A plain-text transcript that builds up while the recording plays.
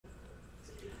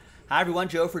Hi everyone,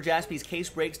 Joe for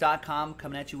JaspysCaseBreaks.com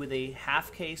coming at you with a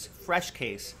half case, fresh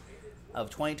case of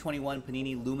 2021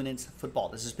 Panini Luminance football.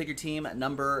 This is pick your team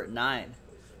number 9.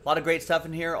 A lot of great stuff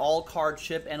in here, all card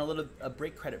ship and a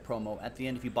break credit promo at the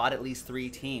end if you bought at least 3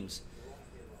 teams.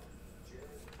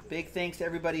 Big thanks to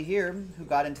everybody here who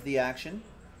got into the action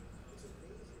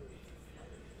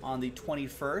on the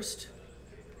 21st.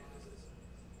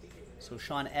 So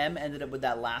Sean M ended up with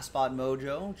that last spot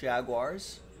mojo,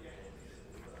 Jaguars.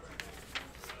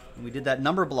 And we did that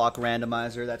number block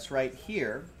randomizer that's right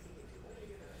here.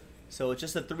 So it's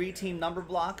just a 3-team number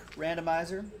block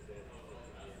randomizer.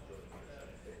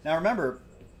 Now remember,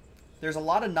 there's a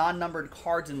lot of non-numbered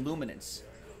cards in Luminance.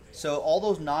 So all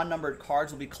those non-numbered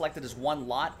cards will be collected as one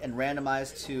lot and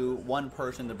randomized to one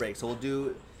person in the break. So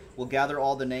we'll gather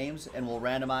all the names and we'll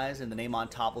randomize, and the name on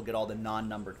top will get all the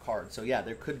non-numbered cards. So yeah,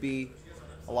 there could be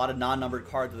a lot of non-numbered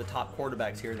cards with the top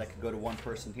quarterbacks here that could go to one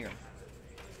person here.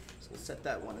 So we'll set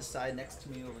that one aside next to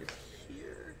me over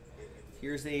here.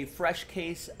 Here's a fresh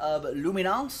case of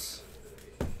Luminance.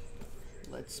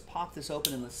 Let's pop this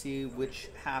open and let's see which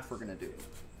half we're going to do.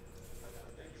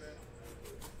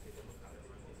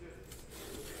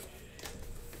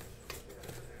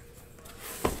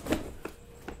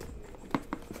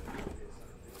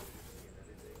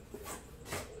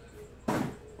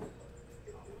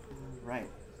 Right.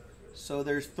 So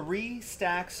there's 3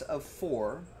 stacks of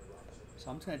 4. So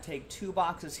I'm just going to take 2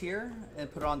 boxes here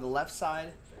and put it on the left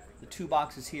side, the 2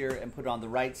 boxes here and put it on the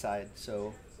right side.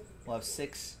 So we'll have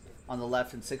 6 on the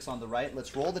left and 6 on the right.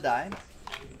 Let's roll the die.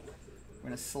 We're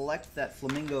going to select that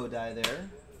flamingo die there.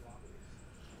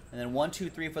 And then 1,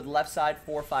 2, 3 for the left side,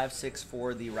 4, 5, 6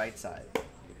 for the right side.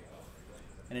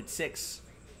 And it's 6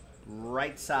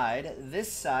 right side.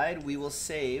 This side we will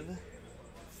save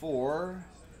for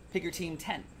pick your team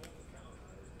 10.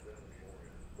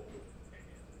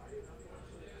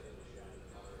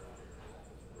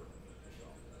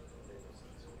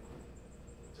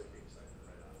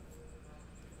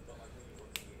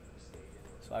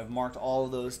 So I've marked all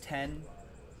of those 10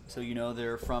 so you know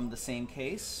they're from the same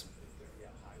case.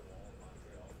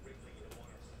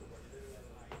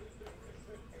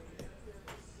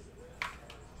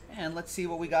 And let's see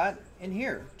what we got in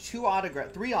here.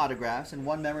 3 autographs and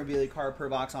 1 memorabilia card per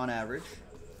box on average.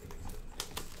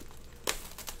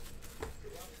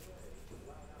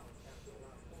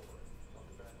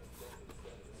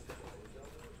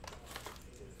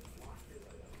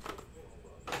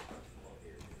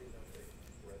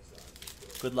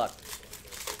 Good luck.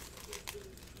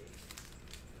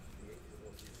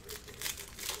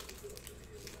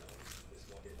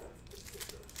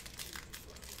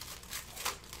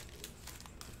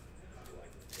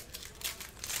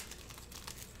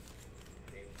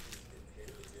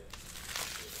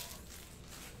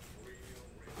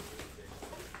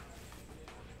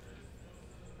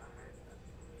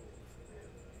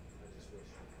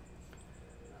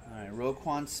 All right,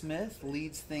 Roquan Smith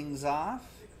leads things off.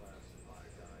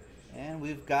 And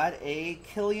we've got a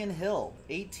Killian Hill,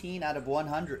 18 out of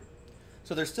 100.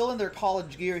 So they're still in their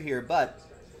college gear here, but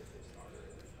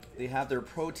they have their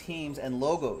pro teams and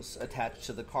logos attached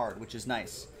to the card, which is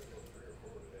nice.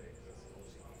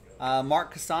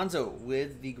 Mark Costanzo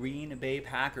with the Green Bay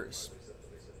Packers.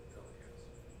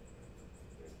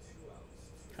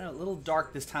 Kind of a little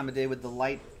dark this time of day with the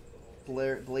light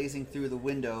blazing through the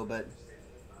window, but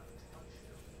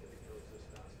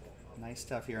nice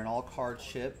stuff here. An all card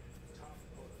ship.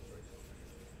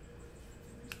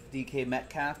 DK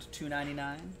Metcalf to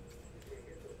 $2.99.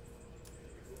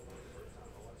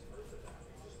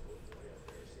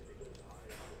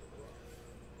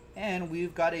 And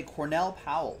we've got a Cornell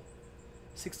Powell,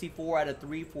 64 out of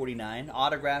 349.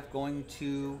 Autograph going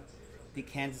to the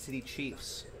Kansas City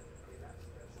Chiefs.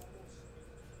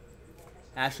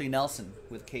 Ashley Nelson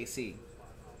with KC.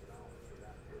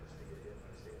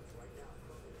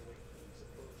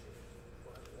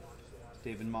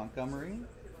 David Montgomery.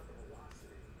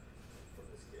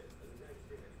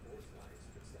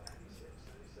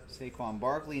 Saquon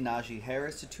Barkley, Najee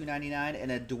Harris to $2.99,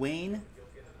 and a Dwayne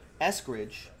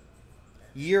Eskridge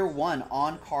year 1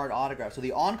 on-card autograph. So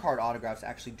the on-card autographs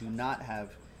actually do not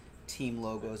have team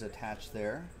logos attached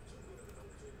there.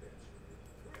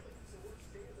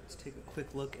 Let's take a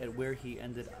quick look at where he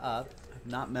ended up. I've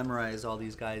not memorized all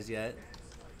these guys yet.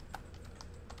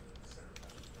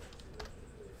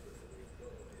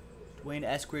 Dwayne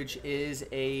Eskridge is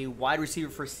a wide receiver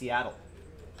for Seattle.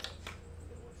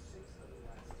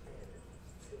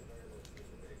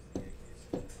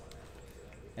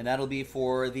 And that'll be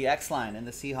for the X-Line and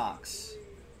the Seahawks.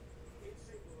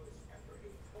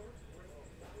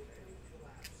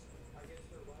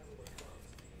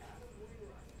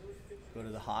 Go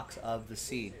to the Hawks of the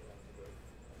Sea.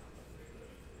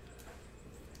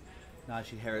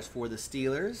 Najee Harris for the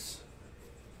Steelers.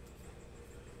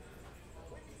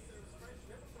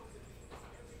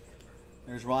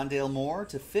 There's Rondale Moore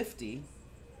to 50.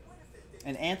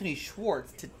 And Anthony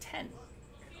Schwartz to 10.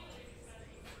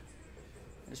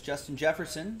 There's Justin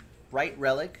Jefferson, bright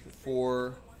relic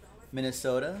for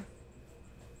Minnesota.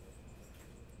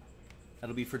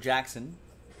 That'll be for Jackson.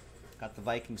 Got the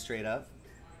Vikings straight up.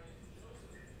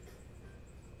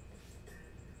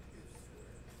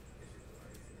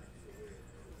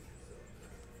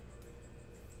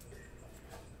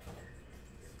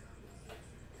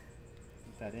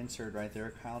 That insert right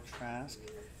there, Kyle Trask.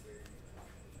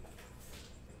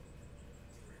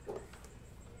 All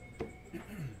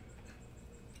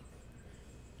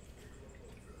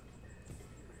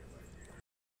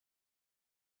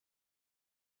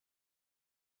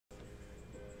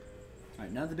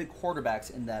right, none of the big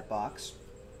quarterbacks in that box.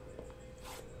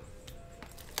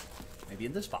 Maybe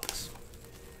in this box.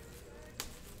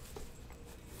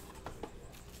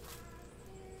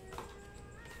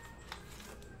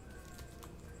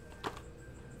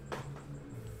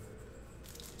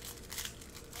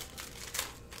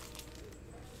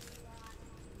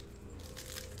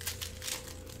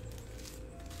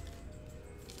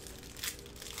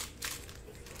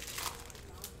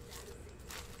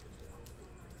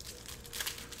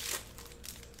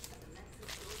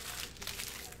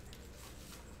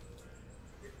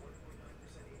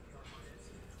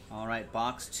 All right,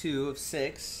 box 2 of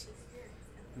 6.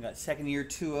 We got second-year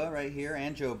Tua right here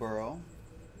and Joe Burrow.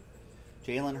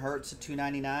 Jalen Hurts at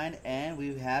 $2.99, and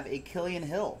we have a Killian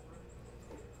Hill.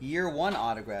 Year 1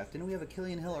 autograph. Didn't we have a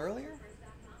Killian Hill earlier?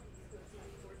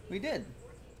 We did.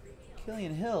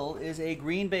 Killian Hill is a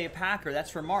Green Bay Packer. That's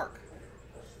for Mark.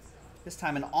 This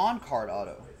time an on-card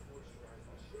auto.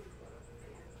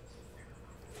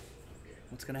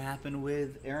 What's going to happen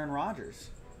with Aaron Rodgers?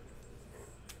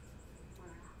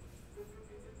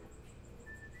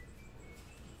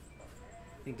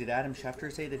 I think, did Adam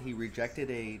Schefter say that he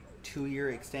rejected a 2-year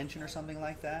extension or something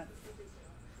like that?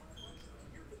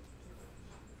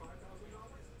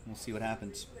 We'll see what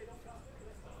happens.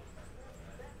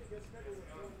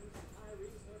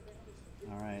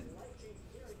 All right.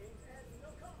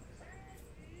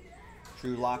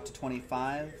 Drew Lock to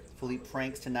 25. Philippe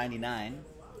Franks to 99.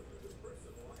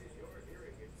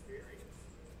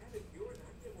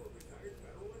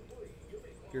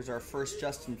 Here's our first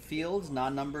Justin Fields,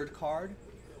 non-numbered card.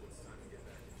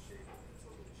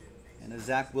 And a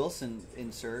Zach Wilson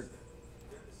insert,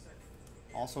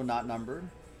 also not numbered.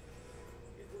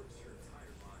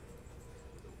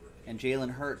 And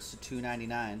Jalen Hurts to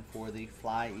 $2.99 for the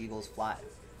Fly Eagles Fly.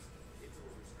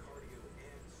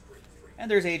 And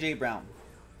there's A.J. Brown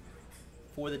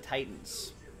for the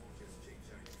Titans.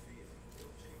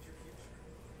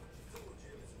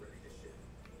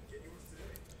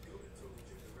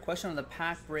 Question on the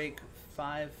pack break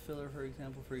 5 filler, for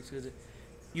example, for Exquisite.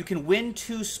 You can win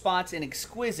 2 spots in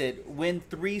Exquisite, win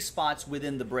 3 spots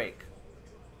within the break.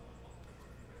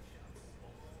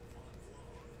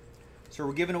 So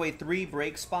we're giving away 3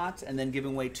 break spots and then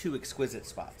giving away 2 Exquisite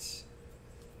spots.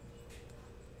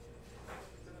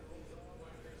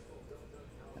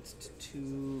 That's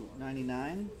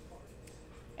 $2.99.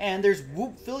 And there's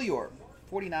Whoop Fillior,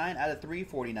 49 out of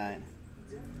 349.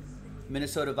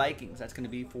 Minnesota Vikings. That's going to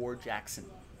be for Jackson.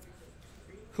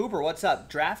 Cooper, what's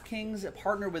up? DraftKings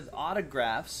partnered with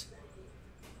Autographs,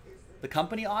 the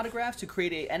company Autographs, to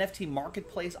create a NFT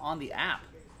marketplace on the app.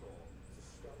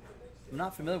 I'm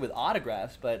not familiar with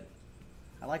Autographs, but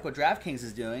I like what DraftKings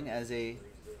is doing as a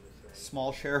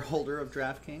small shareholder of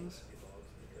DraftKings.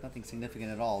 Nothing significant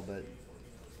at all, but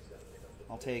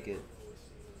I'll take it.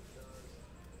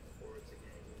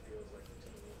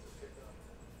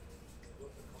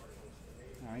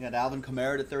 All right, got Alvin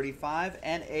Kamara to 35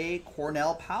 and a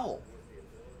Cornell Powell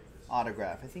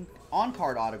autograph. I think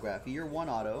on-card autograph, year 1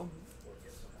 auto.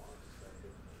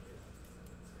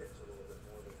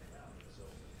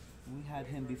 We had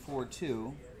him before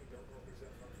too.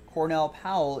 Cornell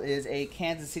Powell is a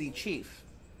Kansas City Chief.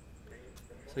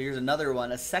 So here's another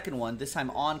one, a second one, this time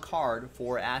on card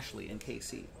for Ashley and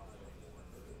KC.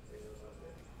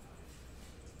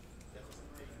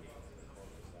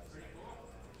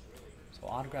 So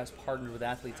Autographs partnered with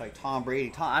athletes like Tom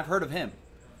Brady. I've heard of him.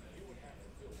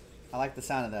 I like the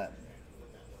sound of that.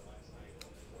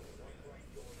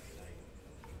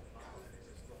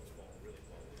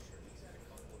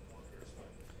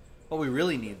 What we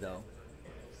really need, though,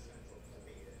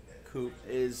 Coop,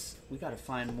 is we got to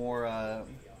find more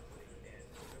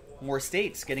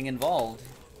states getting involved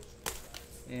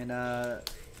in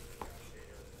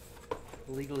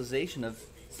the legalization of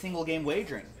single game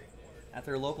wagering at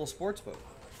their local sports book.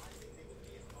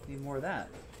 Need more of that.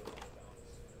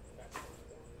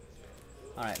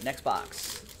 All right, next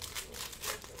box.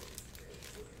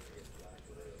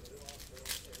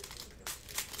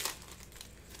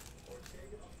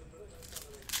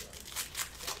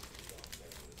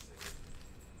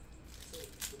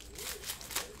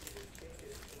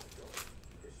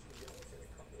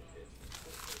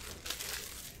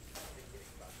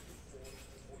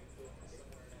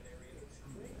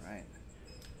 All right.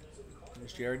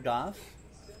 There's Jared Goff.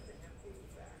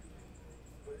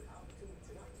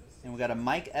 And we got a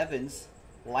Mike Evans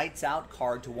lights out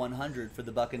card to 100 for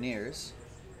the Buccaneers.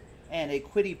 And a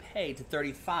Kwity Paye to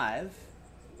 35.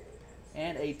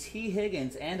 And a T.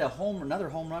 Higgins and another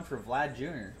home run for Vlad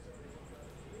Jr.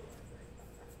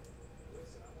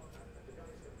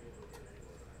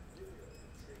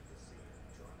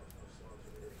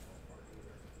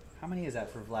 How many is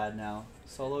that for Vlad now?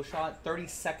 Solo shot,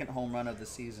 32nd home run of the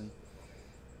season.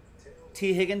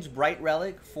 T. Higgins, bright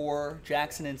relic for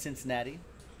Jackson and Cincinnati.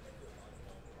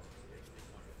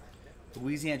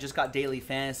 Louisiana just got daily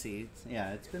fantasy.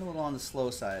 Yeah, it's been a little on the slow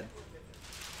side.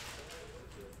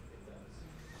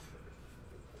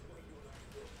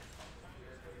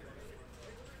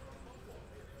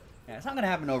 Yeah, it's not going to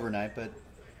happen overnight, but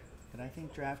I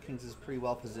think DraftKings is pretty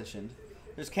well positioned.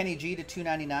 There's Kenny G to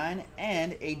 299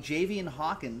 and a Javian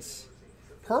Hawkins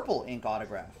purple ink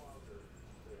autograph.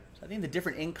 So I think the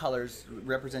different ink colors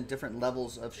represent different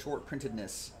levels of short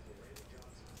printedness.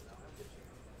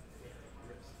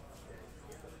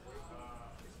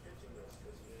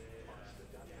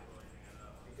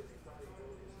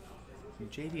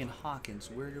 Javian Hawkins,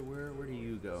 where do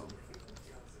you go?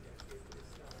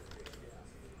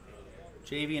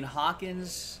 Javian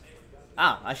Hawkins.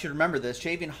 I should remember this.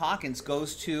 Javian Hawkins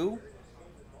goes to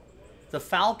the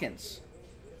Falcons,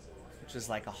 which is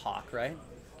like a hawk, right?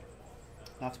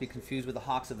 Not to be confused with the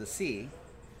Hawks of the Sea.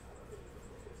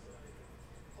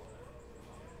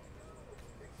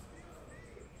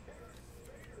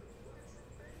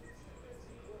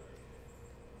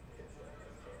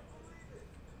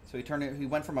 So he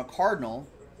went from a Cardinal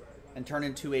and turned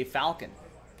into a Falcon.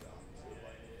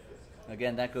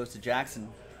 Again, that goes to Jackson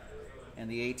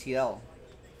and the ATL.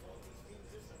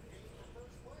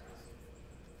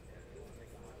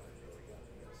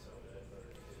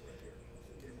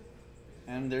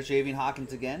 And there's Javian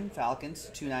Hawkins again, Falcons,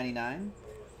 $299.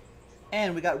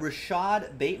 And we got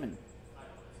Rashad Bateman,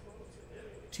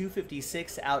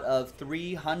 256 out of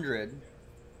 300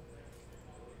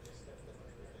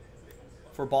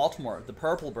 for Baltimore, the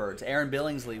Purple Birds, Aaron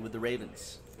Billingsley with the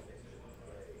Ravens.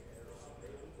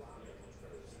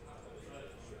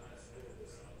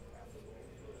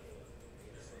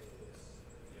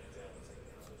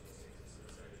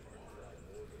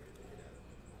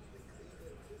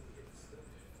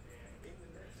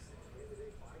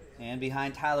 And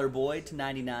behind Tyler Boyd to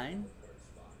 99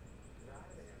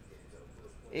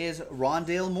 is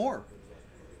Rondale Moore.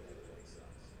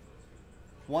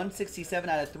 167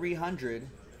 out of 300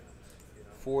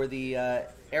 for the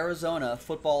Arizona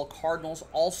Football Cardinals,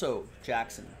 also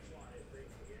Jackson.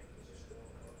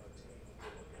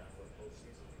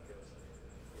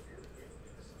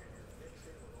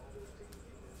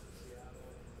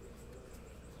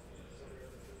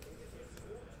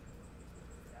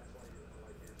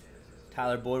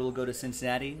 Tyler Boyd will go to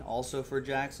Cincinnati, also for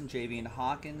Jackson. Javian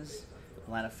Hawkins,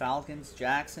 Atlanta Falcons,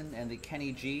 Jackson, and the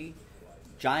Kenny G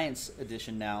Giants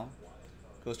edition now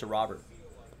goes to Robert.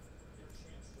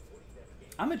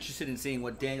 I'm interested in seeing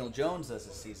what Daniel Jones does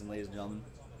this season, ladies and gentlemen.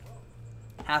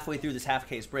 Halfway through this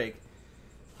half-case break.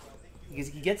 Because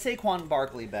he gets Saquon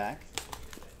Barkley back.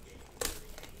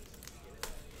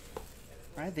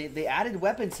 Right? They added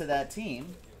weapons to that team,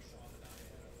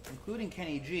 including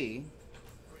Kenny G.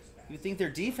 You think their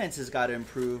defense has got to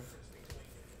improve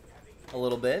a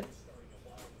little bit.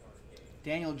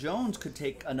 Daniel Jones could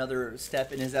take another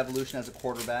step in his evolution as a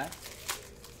quarterback.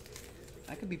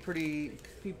 That could be pretty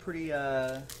good for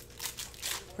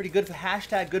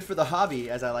hashtag good for the hobby,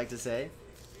 as I like to say.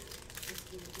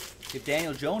 If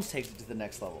Daniel Jones takes it to the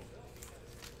next level,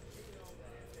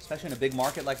 especially in a big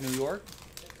market like New York.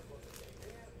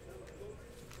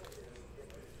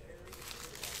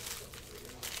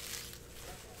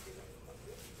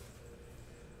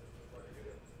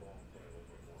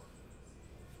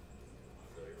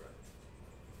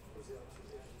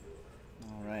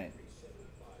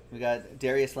 We got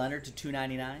Darius Leonard to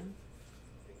 299,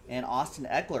 and Austin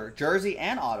Eckler, jersey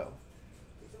and auto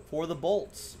for the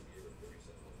Bolts.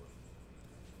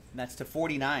 And that's to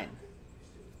 49.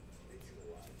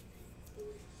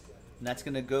 And that's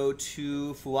going to go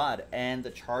to Fuad and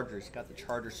the Chargers. Got the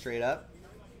Chargers straight up.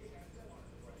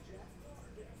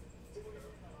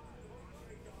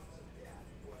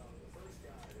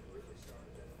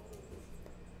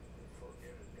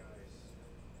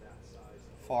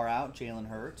 Far out, Jalen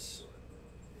Hurts.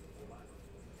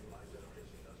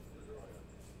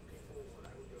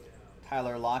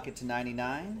 Tyler Lockett to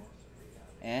 99.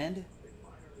 And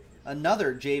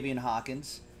another Javian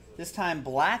Hawkins. This time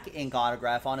black ink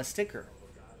autograph on a sticker.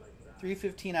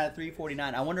 315 out of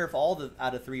 349. I wonder if all the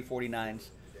out of 349s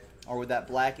are with that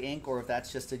black ink or if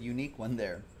that's just a unique one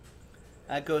there.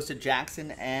 That goes to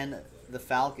Jackson and the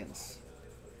Falcons.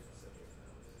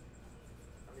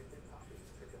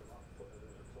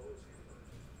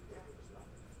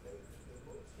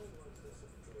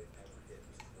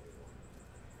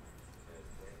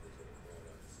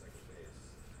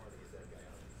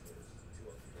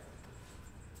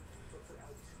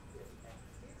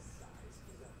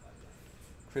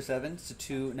 Chris Evans to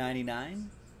 299.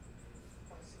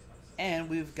 And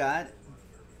we've got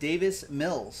Davis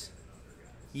Mills,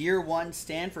 year one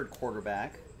Stanford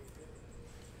quarterback.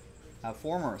 A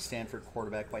former Stanford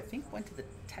quarterback who I think went to the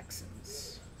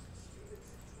Texans.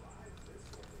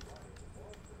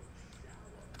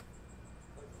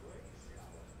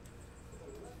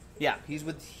 Yeah, he's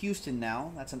with Houston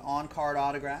now. That's an on-card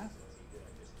autograph.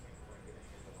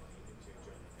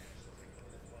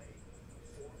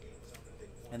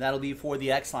 And that'll be for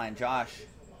the X-Line, Josh.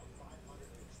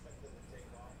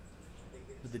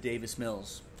 With the Davis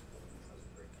Mills.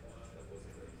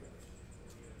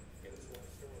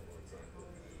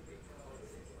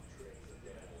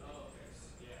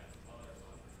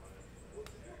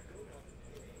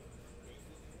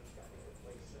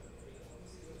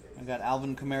 I've got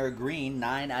Alvin Kamara Green,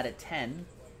 9 out of 10.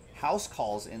 House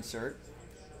calls insert.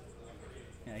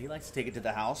 Yeah, he likes to take it to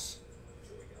the house.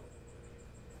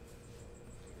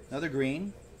 Another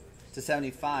green to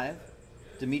 75.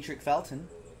 Demetric Felton.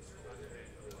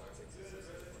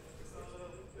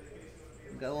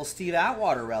 We've got a little Steve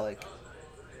Atwater relic.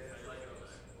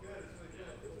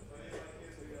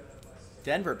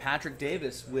 Denver, Patrick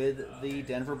Davis with the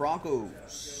Denver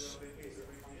Broncos.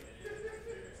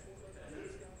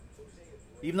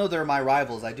 Even though they're my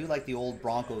rivals, I do like the old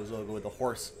Broncos logo with the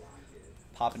horse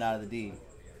popping out of the D.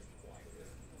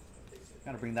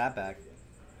 Gotta bring that back.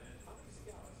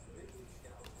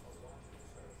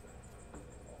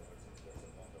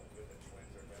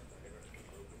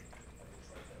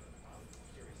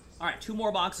 All right, 2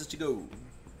 more boxes to go.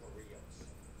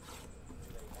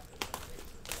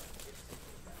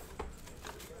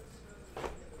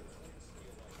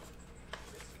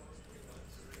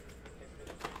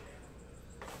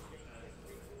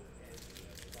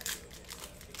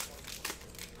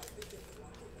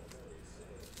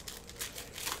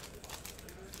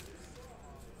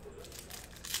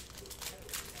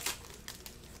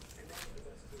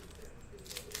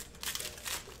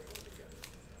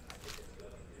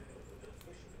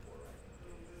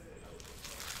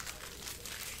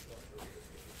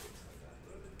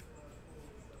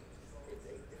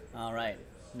 All right,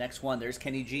 next one. There's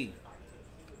Kenny G.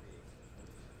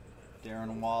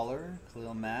 Darren Waller,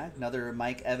 Khalil Mack. Another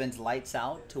Mike Evans lights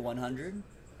out to 100.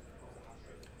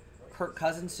 Kirk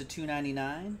Cousins to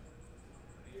 299.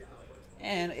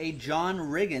 And a John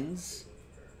Riggins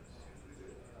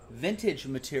vintage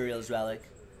materials relic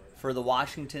for the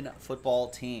Washington football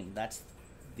team. That's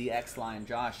the X-Line,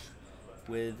 Josh,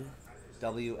 with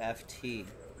WFT.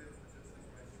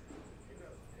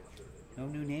 No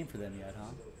new name for them yet,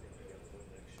 huh?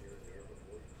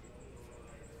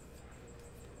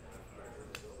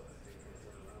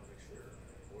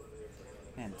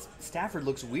 Man, Stafford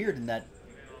looks weird in that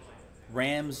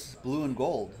Rams blue and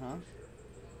gold, huh?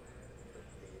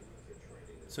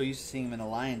 So used to seeing him in a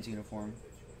Lions uniform.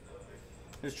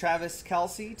 There's Travis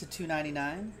Kelce to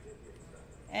 299.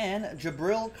 And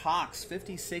Jabril Cox,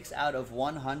 56 out of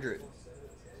 100.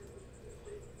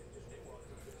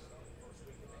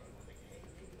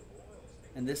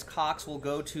 And this Cox will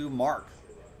go to Mark.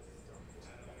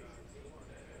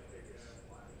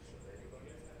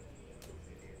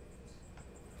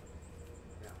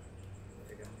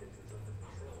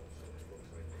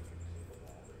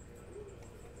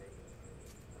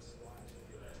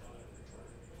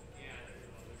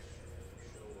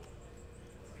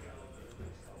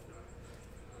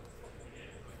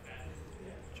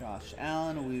 Josh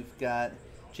Allen, we've got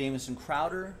Jamison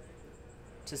Crowder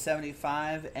to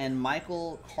 75, and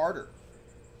Michael Carter,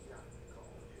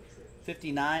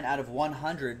 59 out of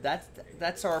 100.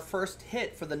 That's our first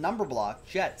hit for the number block.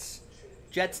 Jets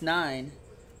 9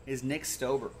 is Nick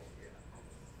Stober.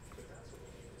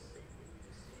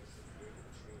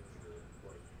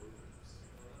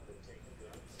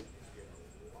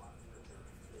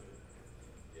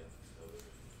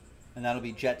 And that'll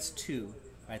be Jets 2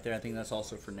 right there. I think that's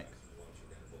also for Nick.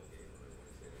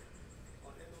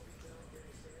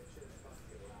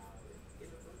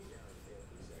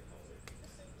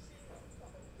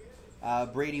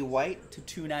 Brady White to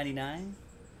 299.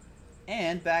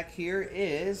 And back here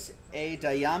is a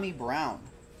Dayami Brown.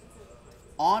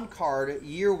 On card,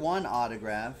 year 1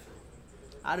 autograph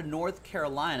out of North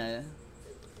Carolina.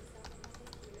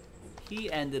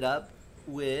 He ended up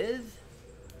with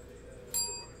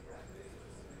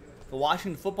the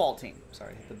Washington football team.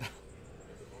 Sorry, hit the bell.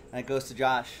 That goes to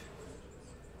Josh.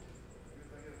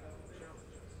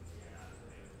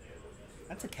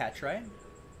 That's a catch, right?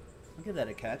 I'll give that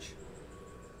a catch.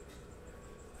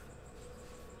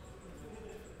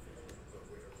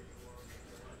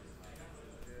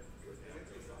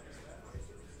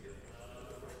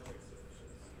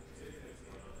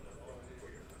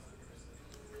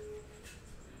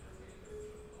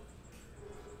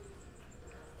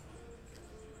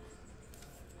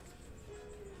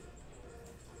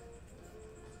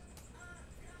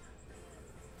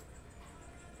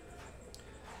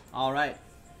 All right.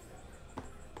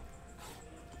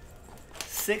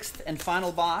 6th and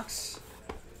final box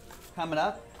coming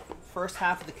up. First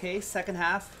half of the case, second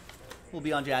half will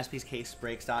be on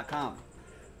jaspyscasebreaks.com.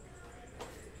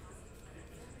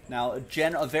 Now,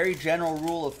 a very general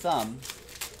rule of thumb.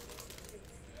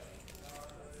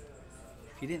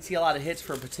 If you didn't see a lot of hits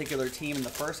for a particular team in the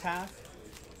first half,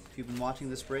 if you've been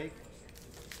watching this break,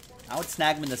 I would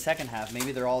snag them in the second half.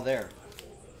 Maybe they're all there.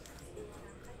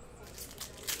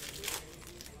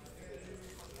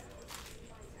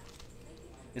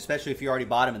 Especially if you already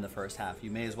bought them in the first half. You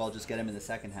may as well just get them in the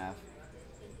second half.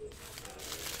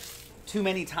 Too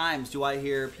many times do I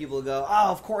hear people go,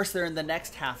 oh, of course they're in the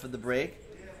next half of the break.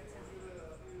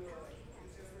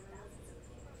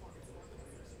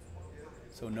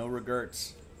 So no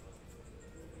regrets.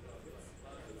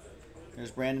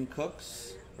 There's Brandon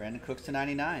Cooks. Brandon Cooks to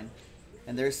 99.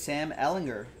 And there's Sam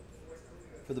Ellinger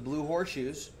for the Blue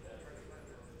Horseshoes.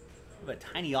 We have a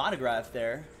tiny autograph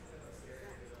there.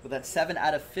 With that 7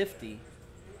 out of 50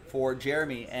 for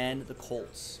Jeremy and the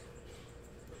Colts.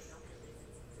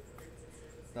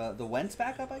 The Wentz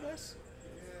backup, I guess?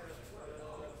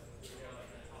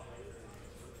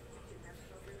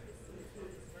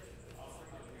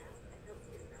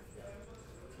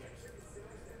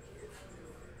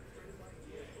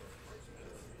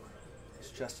 It's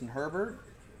Justin Herbert.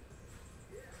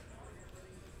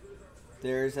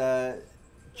 There's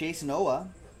Jason Owa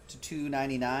to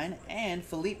 299, and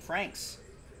Philippe Franks,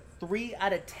 3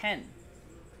 out of 10.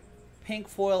 Pink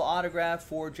foil autograph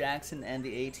for Jackson and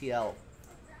the ATL.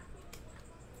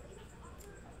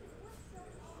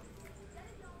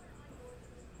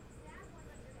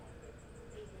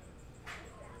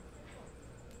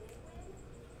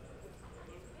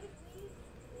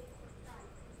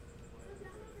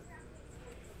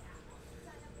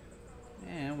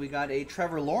 And we got a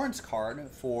Trevor Lawrence card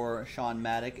for Sean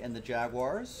Maddock and the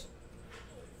Jaguars.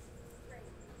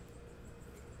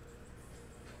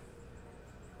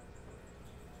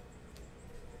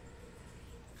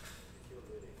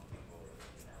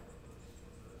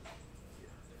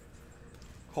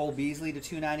 Cole Beasley to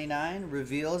 299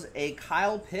 reveals a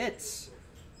Kyle Pitts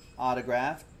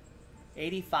autograph,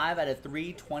 85 out of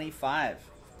 325.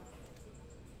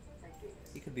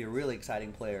 He could be a really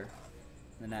exciting player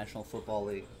in the National Football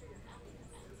League.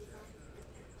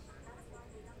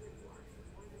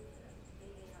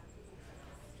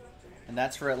 And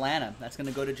that's for Atlanta. That's going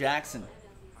to go to Jackson.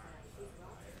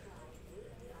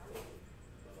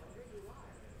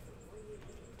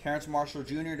 Terrence Marshall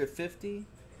Jr. to 50.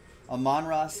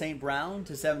 Amon-Ra St. Brown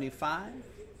to 75.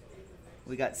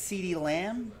 We got CeeDee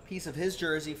Lamb, piece of his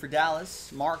jersey for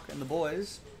Dallas, Mark and the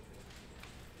boys.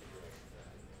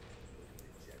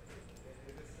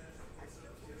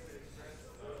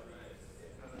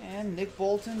 And Nick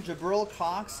Bolton, Jabril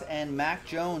Cox, and Mac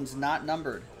Jones, not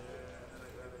numbered.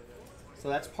 So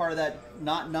that's part of that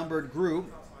not numbered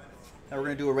group that we're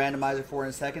going to do a randomizer for in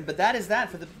a second. But that is that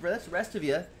for the rest of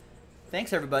you.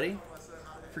 Thanks, everybody,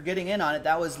 for getting in on it.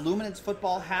 That was Luminance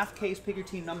Football half case pick your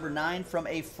team number 9 from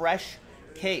a fresh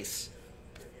case.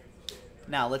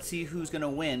 Now let's see who's going to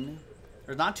win.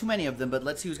 There's not too many of them, but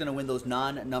let's see who's going to win those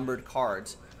non-numbered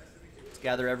cards. Let's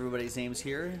gather everybody's names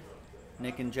here.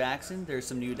 Nick and Jackson. There's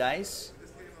some new dice.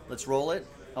 Let's roll it.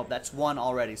 Oh, that's one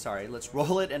already. Sorry. Let's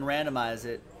roll it and randomize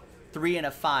it. 3 and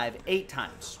a 5, 8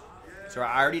 times. So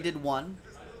I already did 1.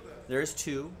 There's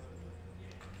 2,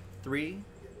 3,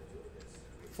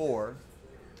 4,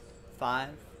 5,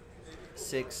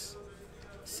 6,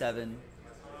 7,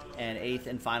 and 8th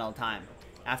and final time.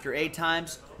 After 8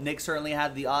 times, Nick certainly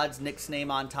had the odds. Nick's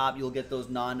name on top. You'll get those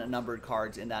non-numbered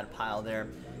cards in that pile there,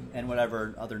 and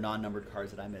whatever other non-numbered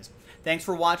cards that I missed. Thanks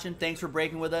for watching. Thanks for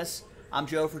breaking with us. I'm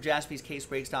Joe for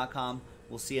JaspysCaseBreaks.com.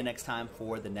 We'll see you next time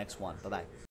for the next one. Bye-bye.